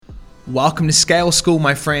Welcome to Scale School,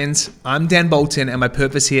 my friends. I'm Dan Bolton, and my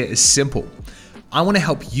purpose here is simple. I want to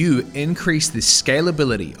help you increase the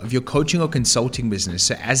scalability of your coaching or consulting business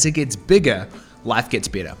so as it gets bigger, life gets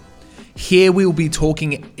better. Here we will be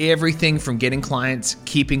talking everything from getting clients,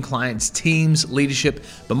 keeping clients, teams, leadership,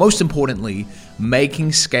 but most importantly,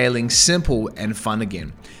 making scaling simple and fun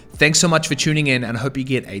again. Thanks so much for tuning in, and I hope you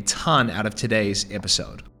get a ton out of today's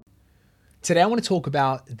episode. Today, I want to talk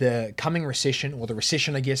about the coming recession, or the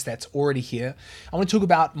recession, I guess, that's already here. I want to talk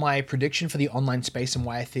about my prediction for the online space and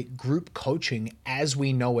why I think group coaching as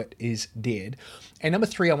we know it is dead. And number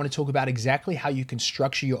 3, I want to talk about exactly how you can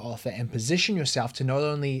structure your offer and position yourself to not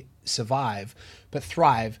only survive, but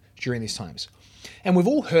thrive during these times. And we've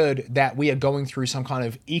all heard that we are going through some kind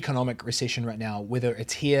of economic recession right now, whether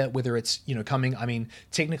it's here, whether it's coming. I mean,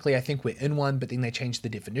 technically, I think we're in one, but then they changed the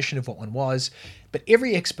definition of what one was. But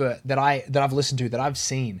every expert that I've listened to, that I've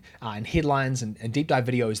seen in headlines and deep dive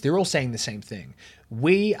videos, they're all saying the same thing.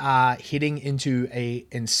 We are heading into a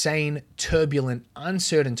insane, turbulent,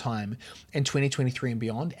 uncertain time in 2023 and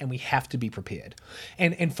beyond, and we have to be prepared.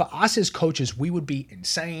 And for us as coaches, we would be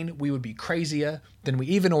insane, we would be crazier than we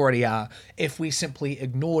even already are if we simply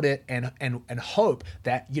ignored it and hope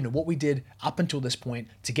that what we did up until this point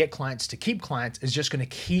to get clients, to keep clients, is just going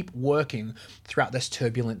to keep working throughout this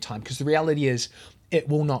turbulent time. Because the reality is, it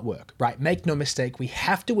will not work, right? Make no mistake, we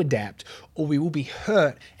have to adapt or we will be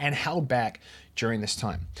hurt and held back during this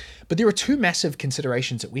time. But there are 2 massive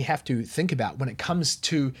considerations that we have to think about when it comes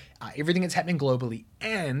to everything that's happening globally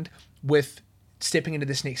and with stepping into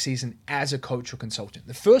this next season as a coach or consultant.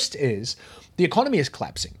 The first is the economy is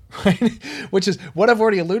collapsing, right? Which is what I've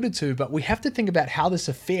already alluded to, but we have to think about how this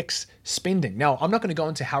affects spending. Now, I'm not going to go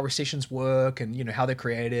into how recessions work and how they're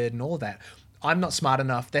created and all of that. I'm not smart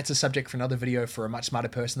enough. That's a subject for another video for a much smarter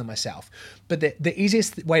person than myself. But the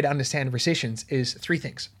easiest way to understand recessions is 3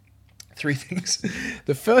 things. 3 things.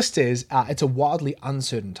 The first is it's a wildly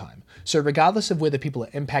uncertain time. So regardless of whether people are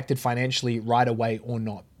impacted financially right away or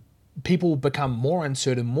not, people become more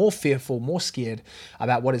uncertain, more fearful, more scared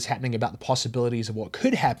about what is happening, about the possibilities of what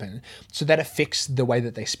could happen. So that affects the way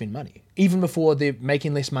that they spend money. Even before they're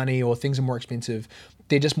making less money or things are more expensive,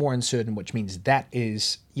 they're just more uncertain, which means that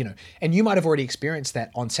is, and you might have already experienced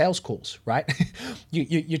that on sales calls, right?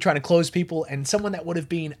 You're trying to close people, and someone that would have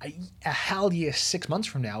been a hell yes 6 months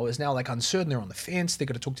from now is now like uncertain. They're on the fence. They're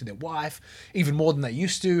going to talk to their wife even more than they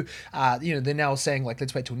used to. They're now saying like,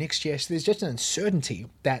 let's wait till next year. So there's just an uncertainty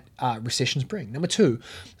that recessions bring. Number 2,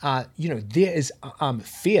 there is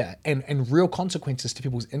fear and real consequences to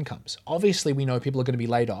people's incomes. Obviously, we know people are going to be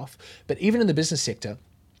laid off, but even in the business sector,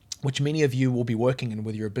 which many of you will be working in,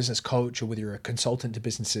 whether you're a business coach or whether you're a consultant to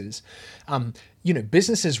businesses,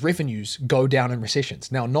 businesses' revenues go down in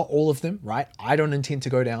recessions. Now, not all of them, right? I don't intend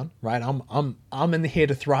to go down, right? I'm in here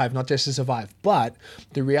to thrive, not just to survive. But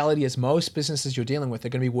the reality is, most businesses you're dealing with are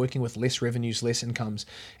going to be working with less revenues, less incomes,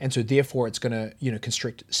 and so therefore it's going to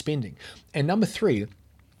constrict spending. And number 3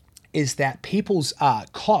 is that people's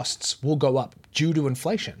costs will go up due to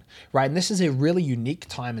inflation, right? And this is a really unique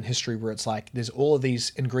time in history where it's like there's all of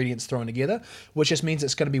these ingredients thrown together, which just means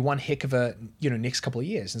it's going to be one heck of a next couple of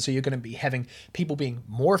years. And so you're going to be having people being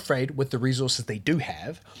more afraid with the resources they do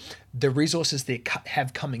have. The resources they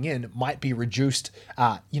have coming in might be reduced,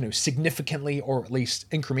 significantly or at least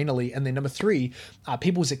incrementally. And then number 3,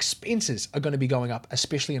 people's expenses are going to be going up,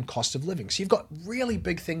 especially in cost of living. So you've got really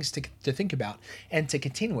big things to think about and to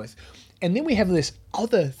contend with. And then we have this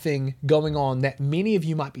other thing going on that many of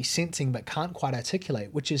you might be sensing but can't quite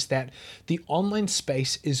articulate, which is that the online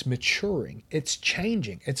space is maturing. It's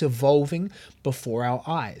changing. It's evolving before our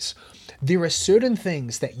eyes. There are certain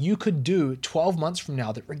things that you could do 12 months from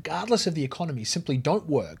now that, regardless of the economy, simply don't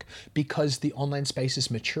work because the online space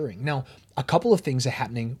is maturing. Now, a couple of things are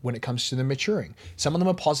happening when it comes to the maturing. Some of them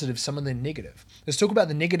are positive, some of them are negative. Let's talk about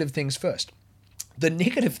the negative things first. The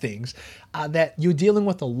negative things are that you're dealing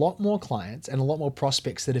with a lot more clients and a lot more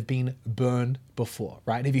prospects that have been burned before,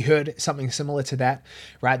 right? Have you heard something similar to that,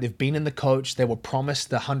 right? They've been in the coach, they were promised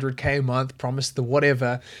the 100K a month, promised the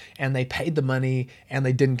whatever, and they paid the money and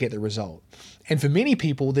they didn't get the result. And for many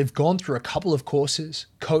people, they've gone through a couple of courses,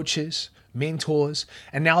 coaches, mentors,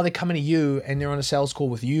 and now they're coming to you and they're on a sales call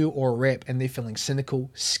with you or a rep and they're feeling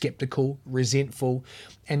cynical, skeptical, resentful.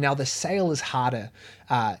 And now the sale is harder.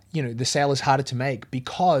 The sale is harder to make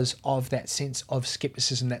because of that sense of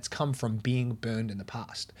skepticism that's come from being burned in the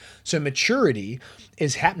past. So maturity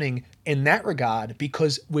is happening in that regard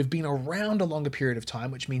because we've been around a longer period of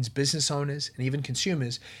time, which means business owners and even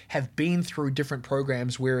consumers have been through different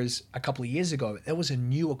programs, whereas a couple of years ago, it was a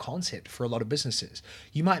newer concept for a lot of businesses.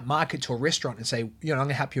 You might market to a restaurant and say, I'm going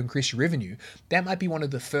to help you increase your revenue, that might be one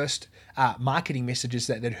of the first marketing messages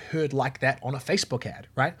that they'd heard like that on a Facebook ad,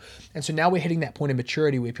 right? And so now we're hitting that point of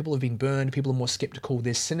maturity where people have been burned, people are more skeptical,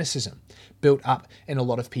 there's cynicism built up in a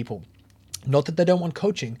lot of people. Not that they don't want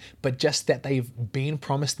coaching, but just that they've been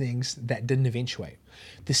promised things that didn't eventuate.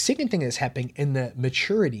 The second thing that's happening in the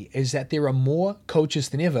maturity is that there are more coaches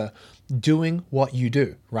than ever doing what you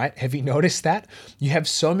do, right? Have you noticed that? You have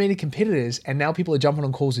so many competitors and now people are jumping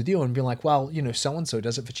on calls with you and being like, well, so-and-so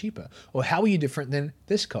does it for cheaper. Or how are you different than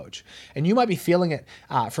this coach? And you might be feeling it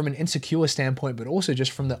from an insecure standpoint, but also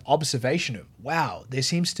just from the observation of, wow, there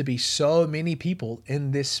seems to be so many people in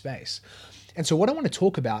this space. And so what I want to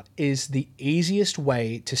talk about is the easiest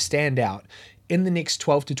way to stand out in the next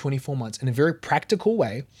 12 to 24 months in a very practical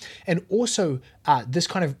way. And also this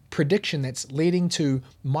kind of prediction that's leading to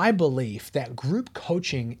my belief that group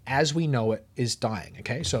coaching as we know it is dying.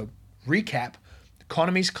 Okay, so recap, the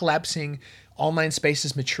economy's collapsing, online space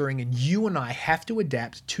is maturing, and you and I have to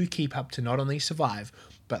adapt to keep up to not only survive,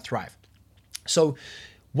 but thrive. So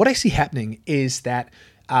what I see happening is that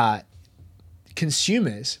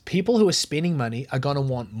consumers, people who are spending money, are going to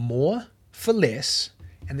want more for less.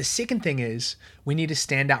 And the second thing is we need to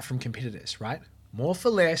stand out from competitors, right? More for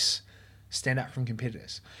less, stand out from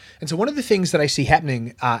competitors. And so one of the things that I see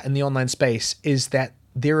happening in the online space is that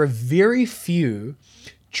there are very few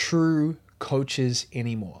true coaches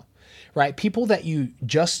anymore, right? People that you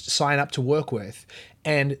just sign up to work with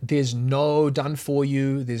and there's no done for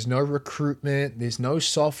you, there's no recruitment, there's no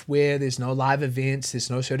software, there's no live events, there's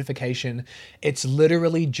no certification. It's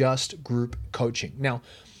literally just group coaching. Now,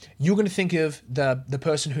 you're going to think of the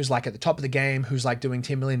person who's like at the top of the game, who's like doing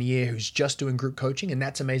 10 million a year, who's just doing group coaching, and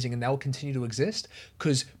that's amazing, and they'll continue to exist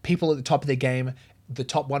because people at the top of their game, the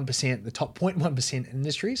top 1%, the top 0.1%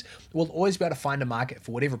 industries will always be able to find a market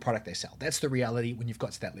for whatever product they sell. That's the reality when you've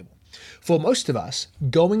got to that level. For most of us,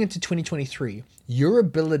 going into 2023, your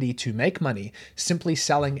ability to make money simply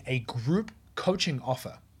selling a group coaching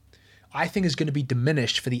offer, I think is going to be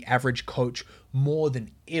diminished for the average coach more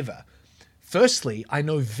than ever. Firstly, I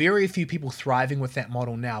know very few people thriving with that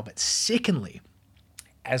model now, but secondly,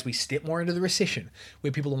 as we step more into the recession,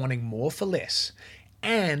 where people are wanting more for less,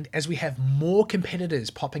 and as we have more competitors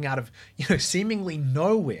popping out of, seemingly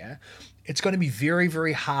nowhere, it's going to be very,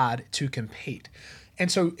 very hard to compete.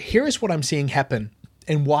 And so here is what I'm seeing happen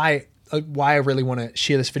and why I really want to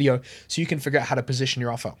share this video so you can figure out how to position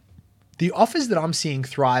your offer. The offers that I'm seeing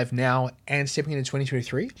thrive now and stepping into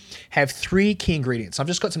 2023 have three key ingredients. I've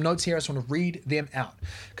just got some notes here. I just want to read them out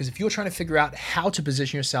because if you're trying to figure out how to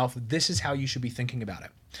position yourself, this is how you should be thinking about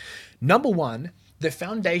it. Number one, the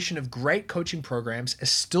foundation of great coaching programs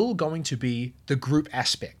is still going to be the group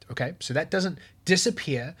aspect, okay? So that doesn't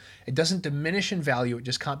disappear. It doesn't diminish in value. It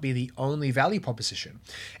just can't be the only value proposition.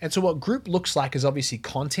 And so what group looks like is obviously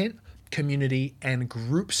content, community, and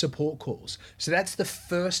group support calls. So that's the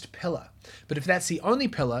first pillar. But if that's the only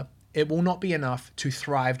pillar, it will not be enough to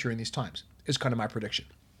thrive during these times, is kind of my prediction.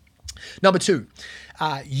 Number two,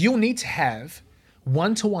 you'll need to have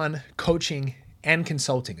one-to-one coaching and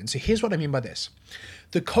consulting. And so here's what I mean by this.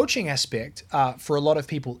 The coaching aspect for a lot of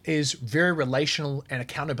people is very relational and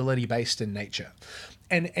accountability based in nature.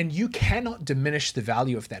 And you cannot diminish the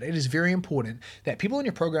value of that. It is very important that people in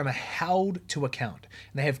your program are held to account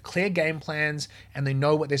and they have clear game plans and they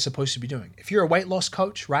know what they're supposed to be doing. If you're a weight loss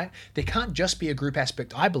coach, right, there can't just be a group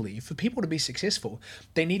aspect, I believe. For people to be successful,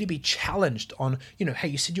 they need to be challenged on, hey,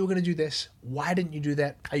 you said you were going to do this. Why didn't you do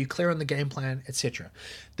that? Are you clear on the game plan, etc.?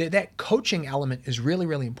 That coaching element is really,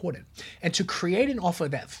 really important. And to create an offer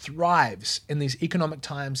that thrives in these economic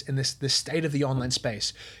times, in this state of the online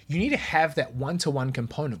space, you need to have that one-to-one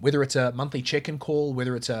component, whether it's a monthly check-in call,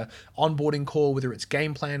 whether it's a onboarding call, whether it's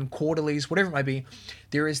game plan, quarterlies, whatever it might be,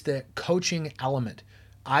 there is the coaching element.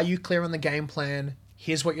 Are you clear on the game plan?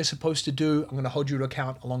 Here's what you're supposed to do. I'm going to hold you to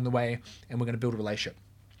account along the way, and we're going to build a relationship.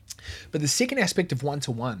 But the second aspect of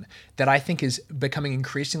one-to-one that I think is becoming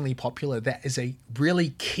increasingly popular, that is a really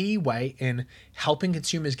key way in helping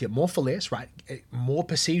consumers get more for less, right? More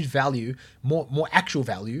perceived value, more actual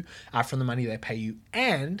value from the money they pay you,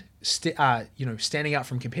 and standing out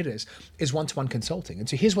from competitors is one-to-one consulting. And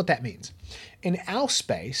so here's what that means. In our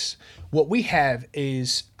space, what we have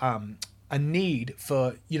is a need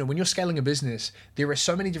for, when you're scaling a business, there are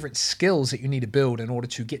so many different skills that you need to build in order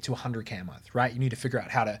to get to 100K a month, right? You need to figure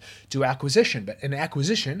out how to do acquisition. But in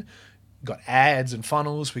acquisition, we got ads and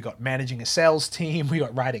funnels, we got managing a sales team, we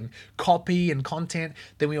got writing copy and content.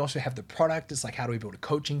 Then we also have the product. It's like, how do we build a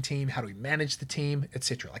coaching team? How do we manage the team,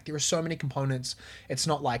 etc. Like there are so many components. It's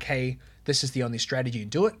not like, hey, this is the only strategy and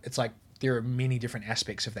do it. It's like there are many different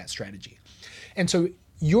aspects of that strategy. And so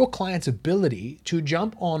your client's ability to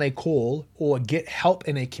jump on a call or get help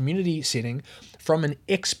in a community setting from an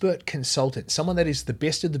expert consultant, someone that is the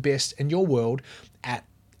best of the best in your world at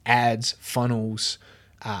ads, funnels,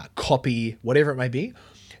 copy, whatever it may be.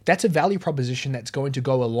 That's a value proposition that's going to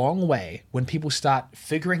go a long way when people start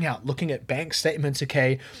figuring out, looking at bank statements.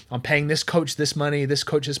 Okay, I'm paying this coach this money, this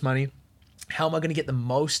coach this money. How am I going to get the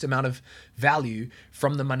most amount of value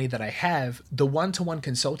from the money that I have? The one-to-one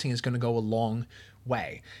consulting is going to go a long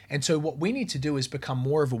way. And so what we need to do is become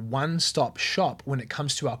more of a one-stop shop when it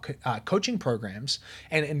comes to our coaching programs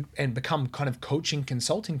and become kind of coaching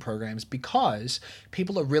consulting programs, because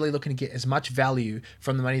people are really looking to get as much value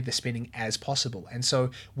from the money they're spending as possible. And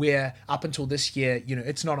so we're up until this year,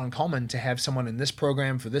 it's not uncommon to have someone in this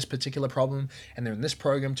program for this particular problem, and they're in this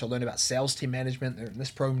program to learn about sales team management, they're in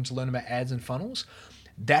this program to learn about ads and funnels.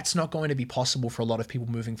 That's not going to be possible for a lot of people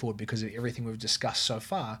moving forward because of everything we've discussed so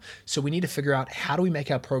far. So we need to figure out, how do we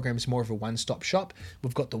make our programs more of a one-stop shop?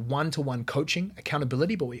 We've got the one-to-one coaching,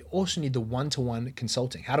 accountability, but we also need the one-to-one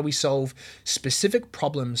consulting. How do we solve specific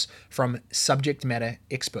problems from subject matter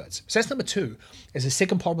experts? So that's number 2. Is the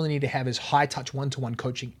second problem we need to have is high-touch one-to-one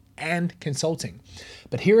coaching and consulting.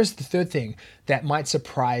 But here is the third thing that might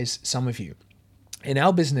surprise some of you. In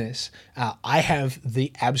our business, I have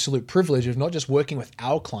the absolute privilege of not just working with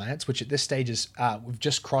our clients, which at this stage is, we've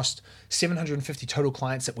just crossed 750 total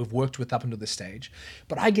clients that we've worked with up until this stage,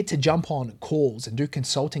 but I get to jump on calls and do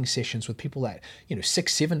consulting sessions with people at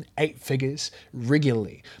 6, 7, 8 figures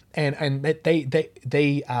regularly, and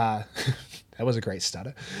they that was a great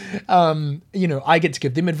stutter. I get to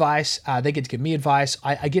give them advice. They get to give me advice.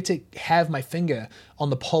 I get to have my finger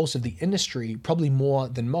on the pulse of the industry probably more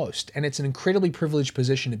than most. And it's an incredibly privileged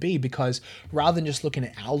position to be, because rather than just looking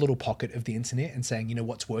at our little pocket of the internet and saying,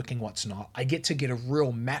 what's working, what's not, I get to get a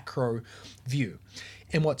real macro view.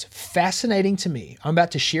 And what's fascinating to me, I'm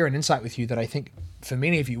about to share an insight with you that I think for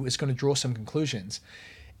many of you is going to draw some conclusions.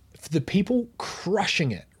 For the people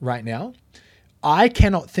crushing it right now, I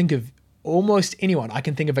cannot think of almost anyone. I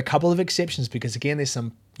can think of a couple of exceptions, because again, there's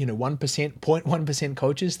some 1%, 0.1%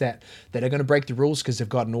 coaches that are going to break the rules because they've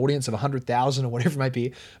got an audience of 100,000 or whatever it might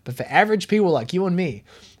be. But for average people like you and me,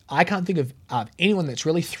 I can't think of anyone that's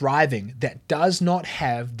really thriving that does not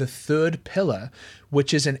have the third pillar,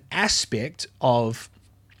 which is an aspect of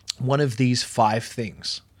one of these 5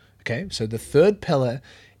 things. Okay, so the third pillar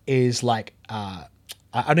is like, I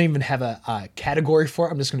don't even have a category for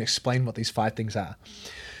it. I'm just going to explain what these 5 things are.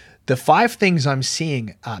 The 5 things I'm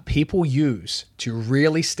seeing people use to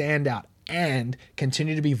really stand out and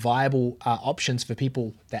continue to be viable options for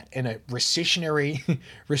people that in a recessionary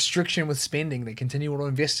restriction with spending, they continue to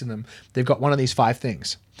invest in them. They've got one of these 5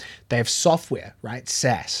 things. They have software, right?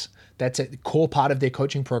 SaaS. That's a core part of their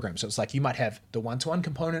coaching program. So it's like you might have the one-to-one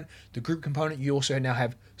component, the group component. You also now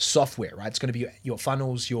have software, right? It's going to be your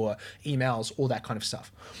funnels, your emails, all that kind of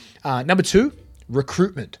stuff. Number 2,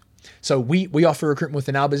 recruitment. So we offer recruitment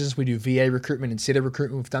within our business. We do VA recruitment and setter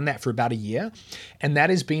recruitment. We've done that for about a year. And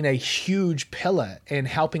that has been a huge pillar in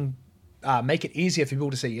helping make it easier for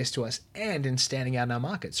people to say yes to us and in standing out in our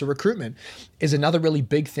market. So recruitment is another really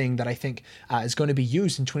big thing that I think is going to be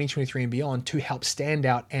used in 2023 and beyond to help stand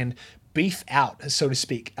out and beef out, so to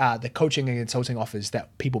speak, the coaching and consulting offers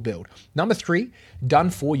that people build. Number 3,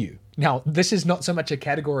 done for you. Now, this is not so much a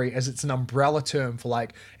category as it's an umbrella term for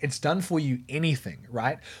like, it's done for you anything,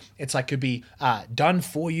 right? It's like, could be done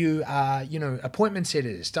for you, appointment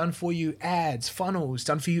setters, done for you ads, funnels,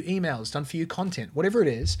 done for you emails, done for you content, whatever it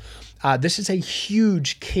is. This is a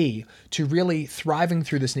huge key to really thriving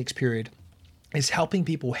through this next period, is helping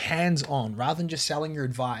people hands-on. Rather than just selling your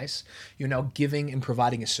advice, you're now giving and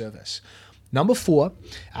providing a service. Number 4,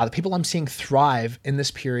 the people I'm seeing thrive in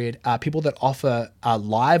this period are people that offer a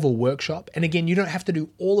live or workshop. And again, you don't have to do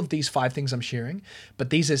all of these 5 things I'm sharing, but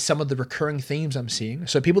these are some of the recurring themes I'm seeing.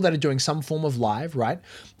 So people that are doing some form of live, right?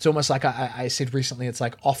 It's almost like I said recently, it's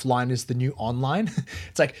like offline is the new online.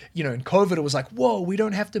 It's like, in COVID, it was like, whoa, we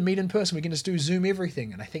don't have to meet in person. We can just do Zoom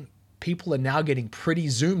everything. And I think people are now getting pretty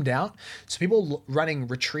zoomed out. So people running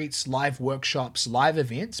retreats, live workshops, live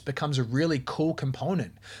events becomes a really cool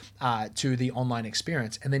component to the online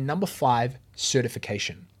experience. And then number 5,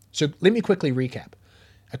 certification. So let me quickly recap.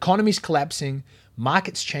 Economy's collapsing,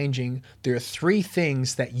 market's changing. There are 3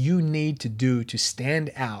 things that you need to do to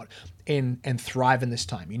stand out and thrive in this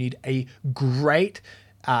time. You need a great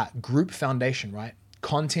group foundation, right?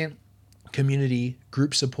 Content, community,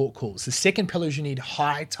 group support calls. The second pillar is you need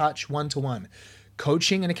high touch one-to-one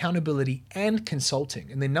coaching and accountability and consulting.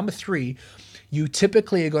 And then number 3, you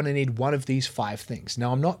typically are going to need one of these 5 things.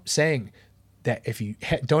 Now, I'm not saying that if you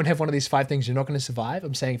don't have one of these 5 things, you're not going to survive.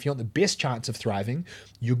 I'm saying if you want the best chance of thriving,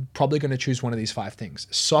 you're probably going to choose one of these 5 things: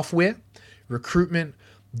 software, recruitment,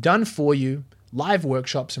 done for you, live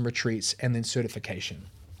workshops and retreats, and then certification.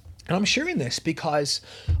 And I'm sharing this because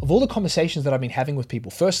of all the conversations that I've been having with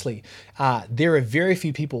people. Firstly, there are very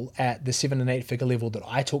few people at the 7 and 8 figure level that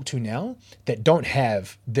I talk to now that don't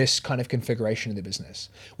have this kind of configuration in their business,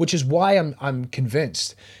 which is why I'm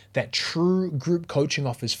convinced that true group coaching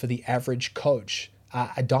offers for the average coach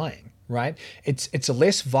are dying, right? It's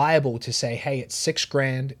less viable to say, hey, it's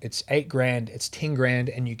 $6,000, it's $8,000, it's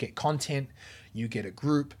 $10,000, and you get content, you get a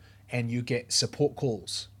group, and you get support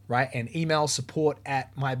calls, right? And email support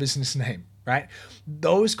at my business name, right?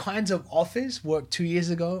 Those kinds of offers worked 2 years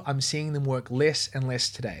ago. I'm seeing them work less and less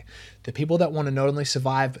today. The people that want to not only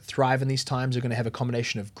survive, but thrive in these times are going to have a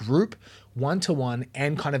combination of group, one-to-one,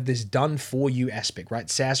 and kind of this done for you aspect, right?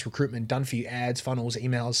 SaaS recruitment, done for you ads, funnels,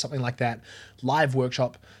 emails, something like that, live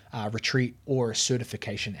workshop, retreat, or a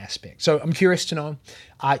certification aspect. So I'm curious to know,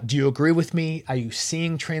 do you agree with me? Are you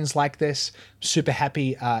seeing trends like this? Super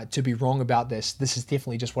happy to be wrong about this. This is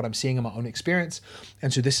definitely just what I'm seeing in my own experience.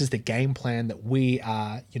 And so this is the game plan that we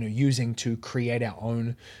are using to create our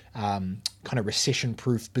own kind of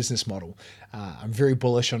recession-proof business model. I'm very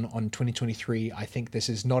bullish on 2023. I think this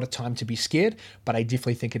is not a time to be scared, but I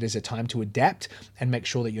definitely think it is a time to adapt and make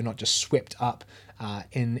sure that you're not just swept up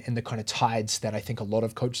in the kind of tides that I think a lot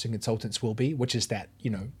of coaches and consultants will be, which is that,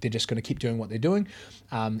 they're just going to keep doing what they're doing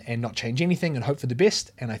and not change anything and hope for the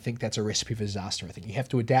best. And I think that's a recipe for disaster. I think you have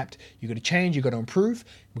to adapt, you got to change, you got to improve,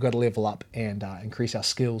 we've got to level up and increase our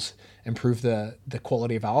skills, improve the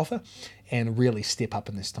quality of our offer, and really step up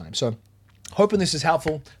in this time. So hoping this is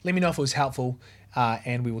helpful. Let me know if it was helpful,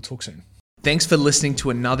 and we will talk soon. Thanks for listening to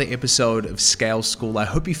another episode of Scale School. I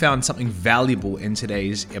hope you found something valuable in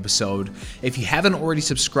today's episode. If you haven't already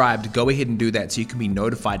subscribed, go ahead and do that so you can be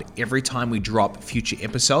notified every time we drop future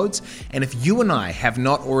episodes. And if you and I have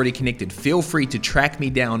not already connected, feel free to track me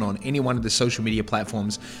down on any one of the social media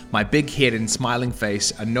platforms. My big head and smiling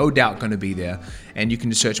face are no doubt going to be there. And you can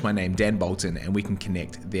just search my name, Dan Bolton, and we can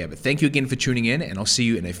connect there. But thank you again for tuning in, and I'll see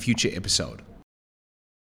you in a future episode.